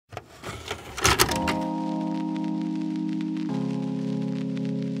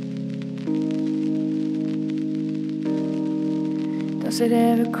Does it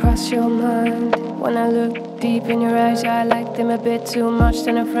ever cross your mind? When I look deep in your eyes, I like them a bit too much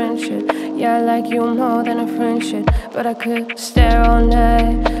than a friendship. Yeah, I like you more than a friendship, but I could stare all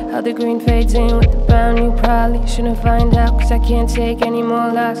night. How the green fades in with the brown. You probably shouldn't find out, cause I can't take any more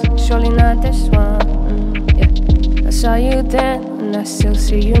loss. Surely not this one. Yeah. I saw you then, and I still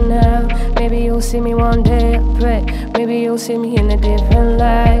see you now. Maybe you'll see me one day, I pray. Maybe you'll see me in a different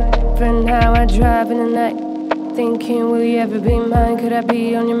light. For now I drive in the night, thinking, will you ever be mine? Could I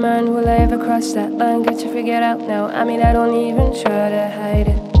be on your mind? Will I ever cross that line? Got you figured out now. I mean, I don't even try to hide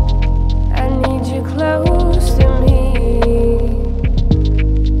it. I need you close to me.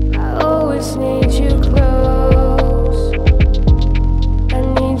 I always need you close. I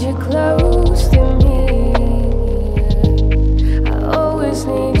need you close to me. I always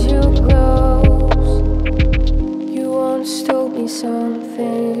need you close. You once told me some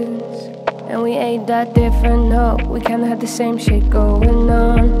things, and we ain't that different, no. We kinda had the same shit going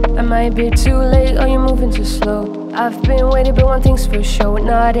on. I might be too late, or you're moving too slow. I've been waiting, but one thing's for sure, we're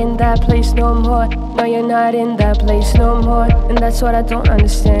not in that place no more. No, you're not in that place no more. And that's what I don't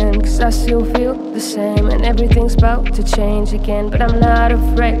understand, cause I still feel the same. And everything's about to change again, but I'm not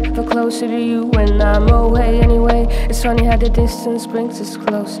afraid. Feel closer to you when I'm away anyway. It's funny how the distance brings us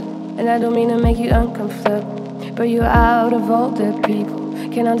closer, and I don't mean to make you uncomfortable, but you're out of all the people.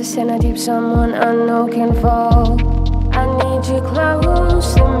 Can't understand how deep someone unknown can fall. I need you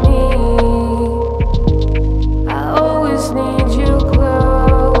close to me. I always need you close.